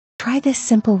Try this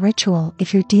simple ritual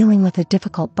if you're dealing with a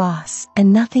difficult boss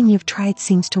and nothing you've tried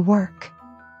seems to work.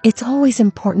 It's always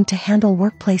important to handle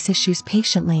workplace issues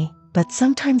patiently, but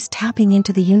sometimes tapping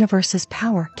into the universe's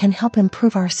power can help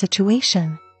improve our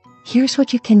situation. Here's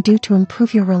what you can do to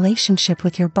improve your relationship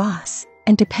with your boss,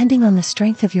 and depending on the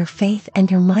strength of your faith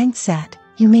and your mindset,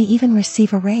 you may even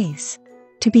receive a raise.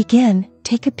 To begin,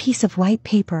 take a piece of white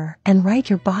paper and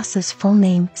write your boss's full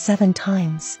name 7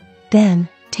 times. Then,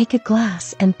 take a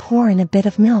glass and pour in a bit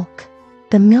of milk.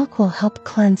 The milk will help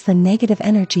cleanse the negative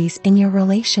energies in your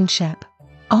relationship.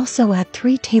 Also add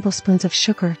 3 tablespoons of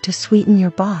sugar to sweeten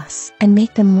your boss and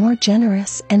make them more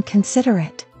generous and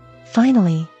considerate.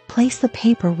 Finally, place the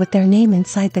paper with their name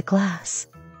inside the glass.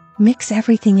 Mix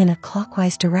everything in a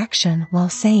clockwise direction while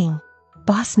saying,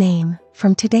 "Boss name,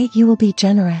 from today you will be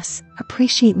generous,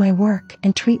 appreciate my work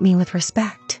and treat me with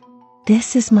respect.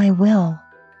 This is my will.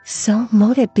 So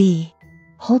mote it be."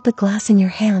 Hold the glass in your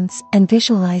hands and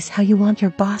visualize how you want your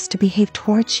boss to behave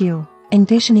towards you,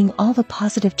 envisioning all the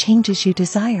positive changes you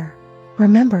desire.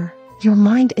 Remember, your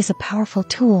mind is a powerful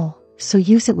tool, so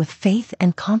use it with faith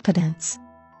and confidence.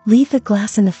 Leave the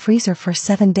glass in the freezer for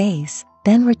 7 days,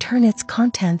 then return its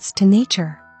contents to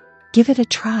nature. Give it a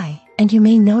try, and you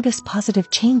may notice positive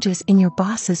changes in your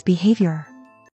boss's behavior.